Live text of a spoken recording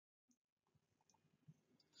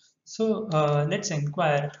Let's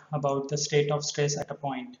inquire about the state of stress at a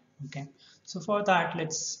point. Okay. So for that,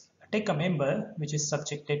 let's take a member which is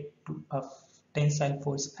subjected to a tensile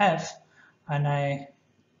force F, and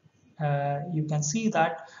you can see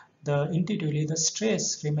that intuitively the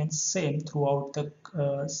stress remains same throughout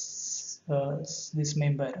this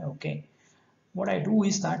member. Okay. What I do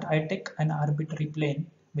is that I take an arbitrary plane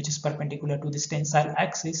which is perpendicular to this tensile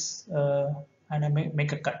axis, and I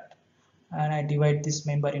make a cut, and I divide this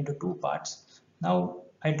member into two parts. Now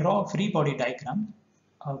I draw a free body diagram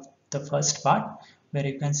of the first part, where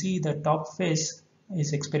you can see the top face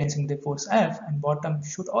is experiencing the force F and bottom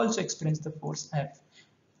should also experience the force F.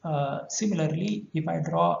 Similarly, if I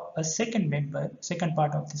draw a second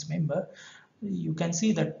part of this member, you can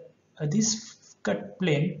see that this cut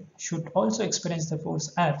plane should also experience the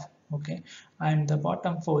force F, okay, and the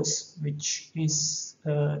bottom force, which is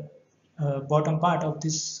bottom part of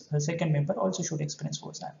this second member, also should experience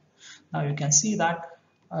force F. Now uh, you can see that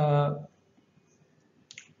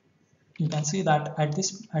at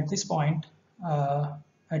this point,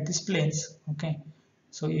 at this planes, okay,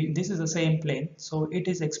 so this is the same plane, so it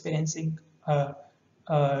is experiencing uh,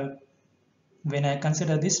 when I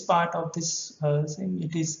consider this part of this thing,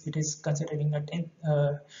 it is considering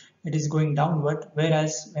it is going downward,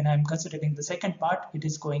 whereas when I'm considering the second part, it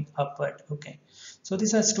is going upward. Okay, so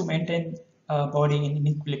this has to maintain body in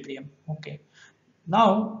equilibrium. Okay,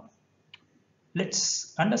 now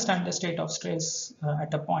let's understand the state of stress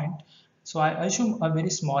at a point. So I assume a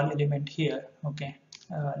very small element here. Okay,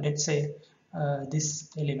 let's say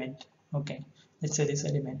this element. Okay, let's say this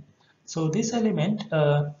element. So this element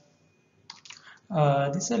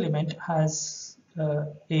has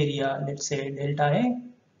area, let's say delta A.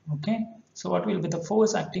 Okay, so what will be the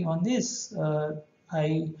force acting on this?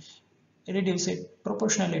 I reduce it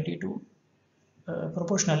proportionally to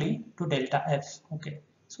delta F. Okay,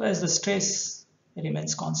 so as the stress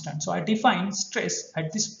remains constant, so I define stress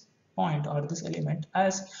at this point or this element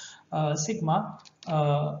as sigma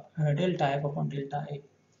delta F upon delta A.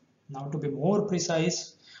 Now to be more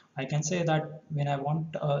precise, I can say that when I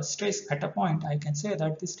want stress at a point, I can say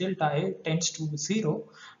that this delta A tends to 0,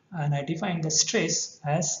 and I define the stress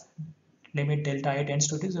as limit delta A tends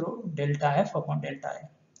to 0 delta F upon delta A.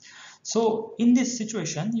 So in this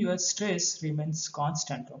situation, your stress remains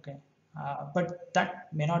constant, okay, but that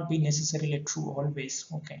may not be necessarily true always.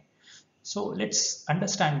 Okay, so let's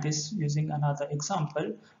understand this using another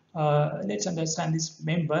example. Let's understand this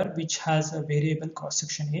member which has a variable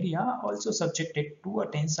cross-section area also subjected to a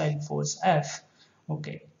tensile force F.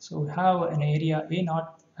 Okay, so we have an area A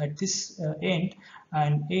naught at this end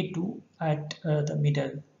and A2 at the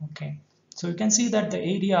middle. Okay, so you can see that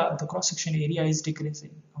the cross-section area is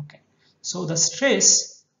decreasing. Okay, so the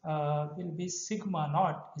stress will be sigma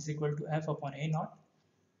naught is equal to F upon A naught,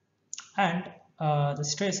 and the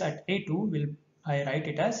stress at A2 will, I write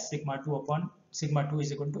it as sigma 2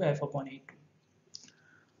 is equal to F upon A2.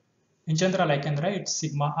 In general, I can write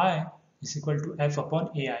sigma I is equal to F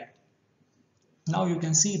upon AI. Now you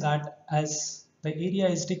can see that as the area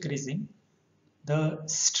is decreasing, the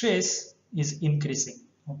stress is increasing.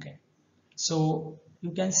 Okay, so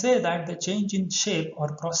you can say that the change in shape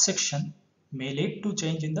or cross section may lead to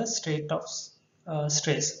change in the state of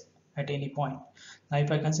stress at any point. Now if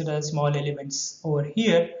I consider small elements over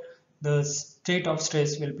here, the state of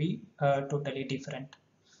stress will be totally different.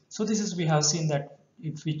 So this is, we have seen that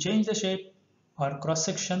if we change the shape or cross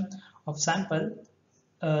section of sample,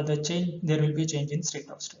 there will be change in state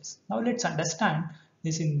of stress. Now let's understand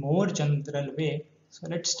this in more general way. So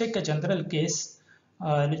let's take a general case.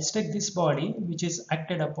 Let's take this body which is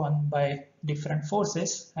acted upon by different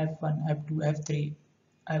forces F1, F2, F3,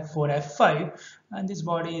 F4, F5, and this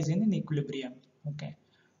body is in an equilibrium. Okay,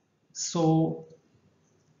 so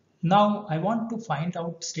now I want to find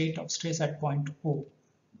out state of stress at point O.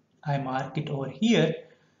 I mark it over here,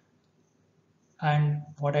 and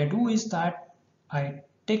what I do is that I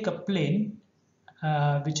take a plane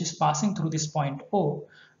which is passing through this point O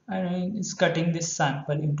and is cutting this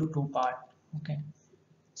sample into two parts. Okay,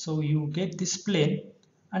 so you get this plane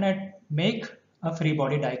and I make a free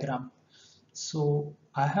body diagram. So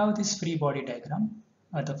I have this free body diagram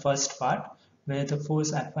at the first part where the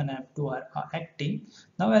force F1 and F2 are acting.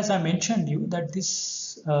 Now as I mentioned you that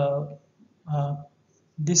this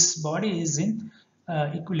body is in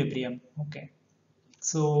equilibrium. Okay,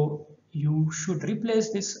 so you should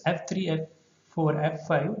replace this F3, F4,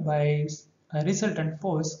 F5 by a resultant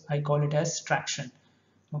force. I call it as traction,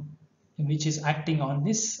 which is acting on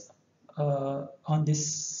this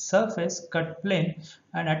surface cut plane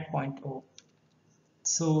and at point O.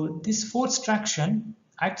 So this force traction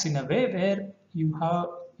acts in a way where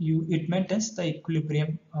it maintains the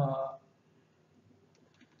equilibrium.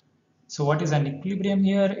 So what is an equilibrium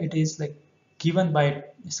here? It is like given by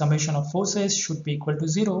summation of forces should be equal to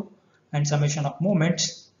 0 and summation of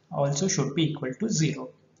moments also should be equal to 0.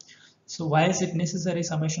 So why is it necessary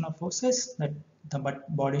summation of forces? That the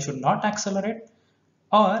body should not accelerate,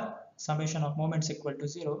 or summation of moments equal to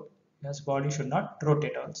 0, yes, body should not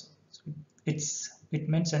rotate also. So it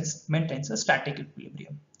maintains a static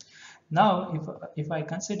equilibrium. Now if I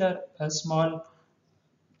consider a small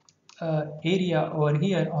area over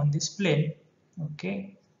here on this plane,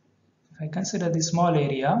 okay, if I consider the small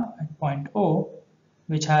area at point O,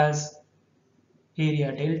 which has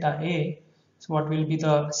area delta A, so what will be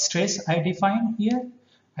the stress I define here?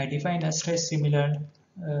 I define a stress similar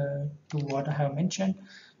to what I have mentioned,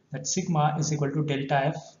 that sigma is equal to delta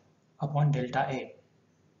F upon delta A.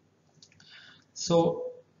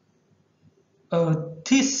 So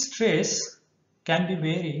this stress can be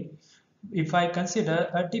varied if I consider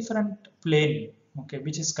a different plane, okay,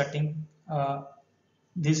 which is cutting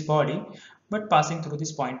this body but passing through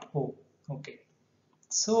this point O. Okay,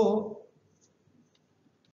 so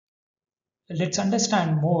let's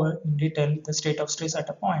understand more in detail the state of stress at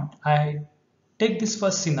a point. I take this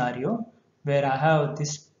first scenario where I have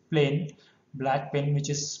this plane, black plane, which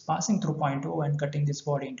is passing through point O and cutting this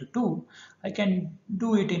body into two. I can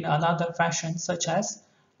do it in another fashion, such as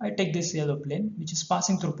I take this yellow plane which is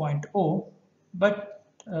passing through point O but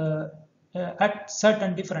at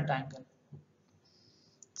certain different angle.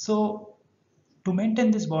 So to maintain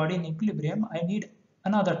this body in equilibrium, I need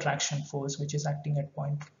another traction force which is acting at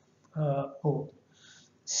point O.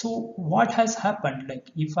 So what has happened, like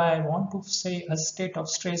if I want to say a state of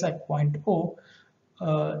stress at point O,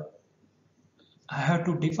 uh, I have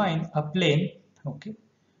to define a plane, okay,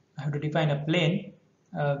 I have to define a plane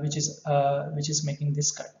which is making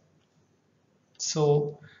this cut.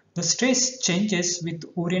 So the stress changes with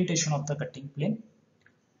orientation of the cutting plane.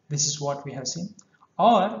 This is what we have seen.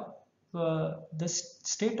 Or the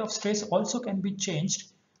state of stress also can be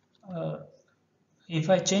changed uh, if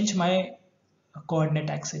I change my coordinate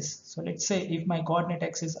axis. So let's say if my coordinate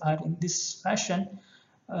axis are in this fashion,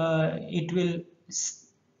 it will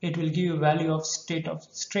give you a value of state of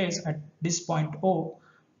stress at this point O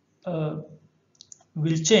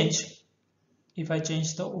will change if I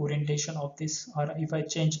change the orientation of this, or if I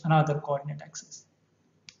change another coordinate axis.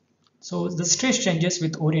 So the stress changes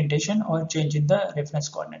with orientation or change in the reference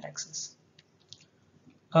coordinate axis.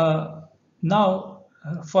 Now,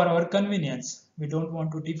 for our convenience, we don't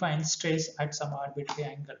want to define stress at some arbitrary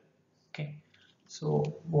angle. Okay, so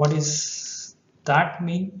what is that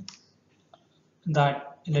mean?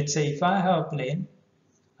 That let's say if I have a plane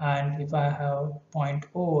and if I have point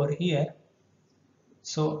O over here,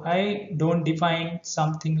 so I don't define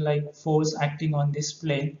something like force acting on this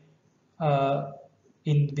plane uh,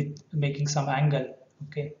 in with making some angle.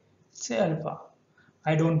 Okay, say alpha.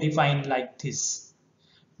 I don't define like this.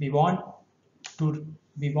 We want to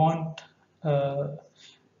we want uh,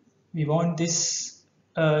 we want this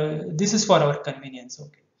this is for our convenience.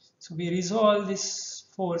 Okay, so we resolve this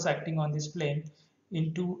force acting on this plane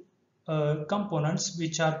into components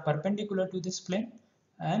which are perpendicular to this plane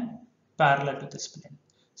and parallel to this plane,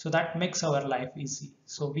 so that makes our life easy.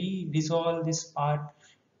 So we resolve this part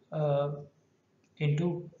uh,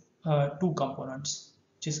 into two components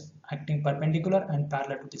which is acting perpendicular and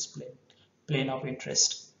parallel to this plane of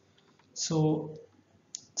interest. So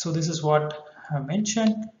this is what I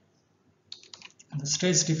mentioned. The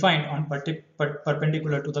stress defined on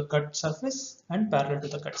perpendicular to the cut surface and parallel to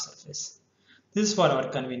the cut surface. This is for our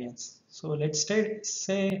convenience. So let's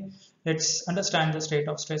understand the state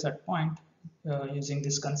of stress at point using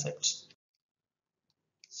these concepts.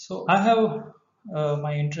 So I have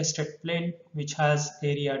my interested plane which has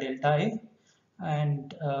area delta A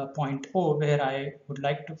and point O where I would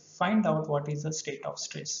like to find out what is the state of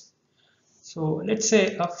stress. So let's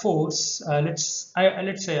say a force. Let's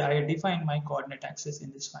say I define my coordinate axis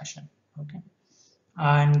in this fashion. Okay,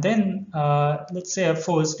 and then let's say a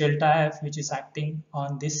force delta F which is acting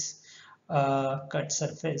on this cut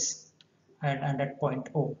surface and at point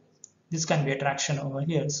O. This can be a traction over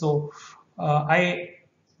here. So I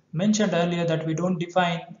mentioned earlier that we don't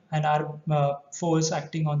define an force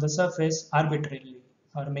acting on the surface arbitrarily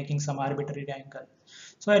or making some arbitrary angle.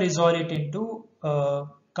 So I resolve it into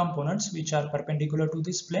components which are perpendicular to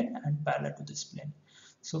this plane and parallel to this plane.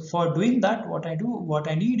 So for doing that, what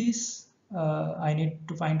I need is I need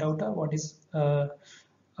to find out what is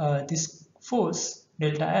this force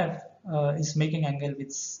delta F is making angle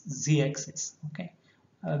with z axis, okay,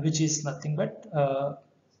 which is nothing but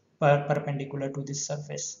perpendicular to this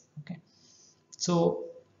surface. Okay, so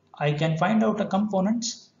I can find out a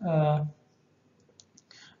components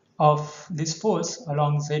of this force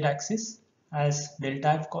along z axis as delta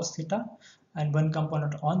f cos theta, and one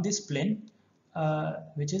component on this plane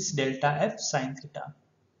which is delta f sin theta.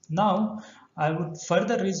 Now I would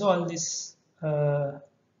further resolve this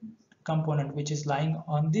component which is lying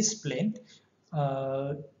on this plane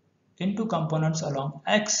uh, into components along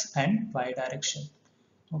x and y direction.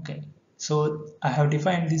 Okay, so I have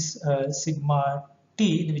defined this sigma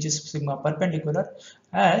t, which is sigma perpendicular,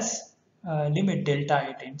 as limit delta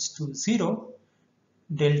a tends to 0,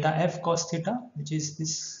 delta f cos theta, which is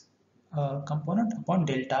this component, upon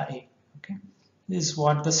delta a. Okay, this is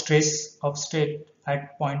what the stress of state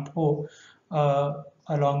at point O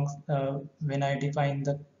along when I define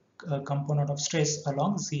the component of stress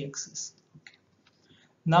along z axis. Okay.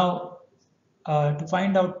 Now to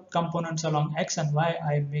find out components along x and y,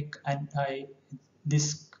 I make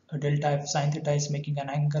this delta f sin theta is making an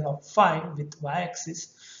angle of phi with y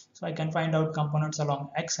axis, so I can find out components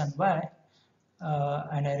along x and y,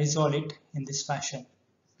 and I resolve it in this fashion.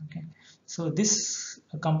 Okay, so this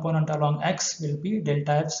component along x will be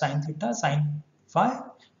delta f sin theta sin phi,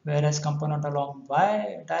 whereas component along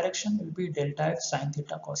y direction will be delta f sin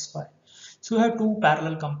theta cos phi. So we have two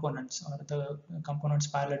parallel components, or the components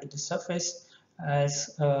parallel to the surface,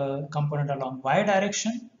 as a component along y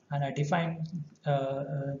direction, and I define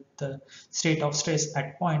the state of stress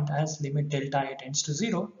at point as limit delta a tends to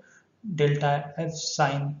 0, delta f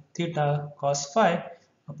sin theta cos phi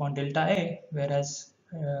upon delta a, whereas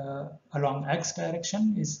along x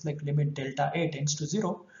direction is like limit delta a tends to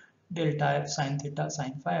 0, delta f sin theta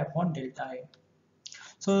sin phi upon delta a.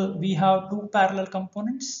 So we have two parallel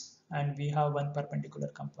components and we have one perpendicular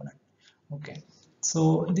component. Okay,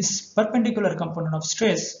 so this perpendicular component of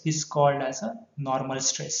stress is called as a normal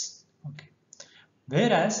stress. Okay,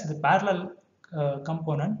 whereas the parallel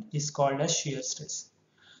component is called as shear stress.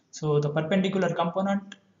 So the perpendicular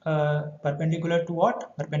component, perpendicular to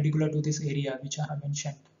what? Perpendicular to this area which I have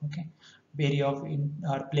mentioned. Okay, area of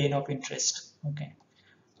or plane of interest. Okay,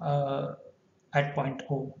 uh, at point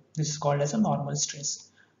O. This is called as a normal stress.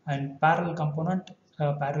 And parallel component,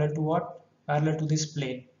 parallel to what? Parallel to this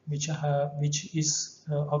plane which is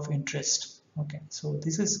of interest. Okay, so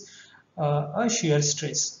this is a shear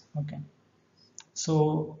stress. Okay,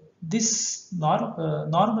 so this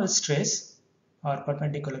normal stress or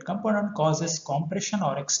perpendicular component causes compression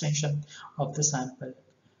or extension of the sample,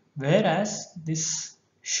 whereas this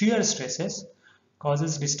shear stresses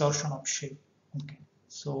causes distortion of shape. Okay,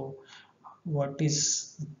 so what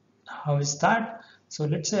is, how is that? So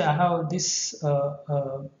let's say I have this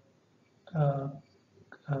uh,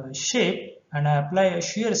 shape and I apply a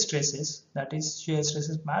shear stresses, that is shear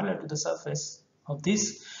stresses parallel to the surface of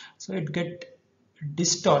this, so it get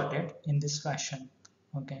distorted in this fashion.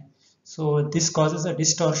 Okay, so this causes a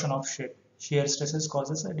distortion of shape. Shear stresses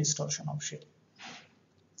causes a distortion of shape.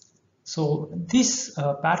 So this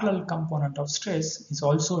parallel component of stress is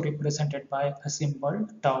also represented by a symbol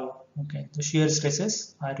tau. Okay, the shear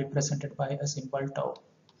stresses are represented by a symbol tau.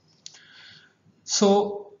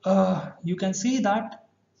 So you can see that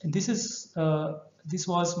this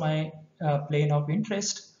was my plane of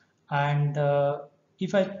interest, and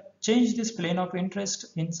if I change this plane of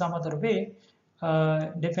interest in some other way,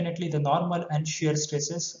 definitely the normal and shear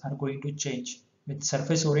stresses are going to change with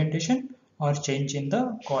surface orientation or change in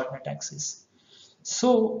the coordinate axis.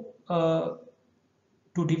 So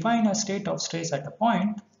to define a state of stress at a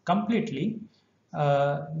point completely,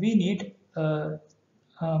 we need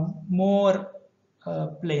more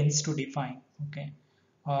planes to define. Okay,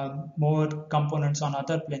 more components on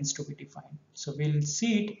other planes to be defined. So we'll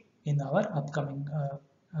see it in our upcoming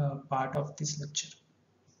part of this lecture.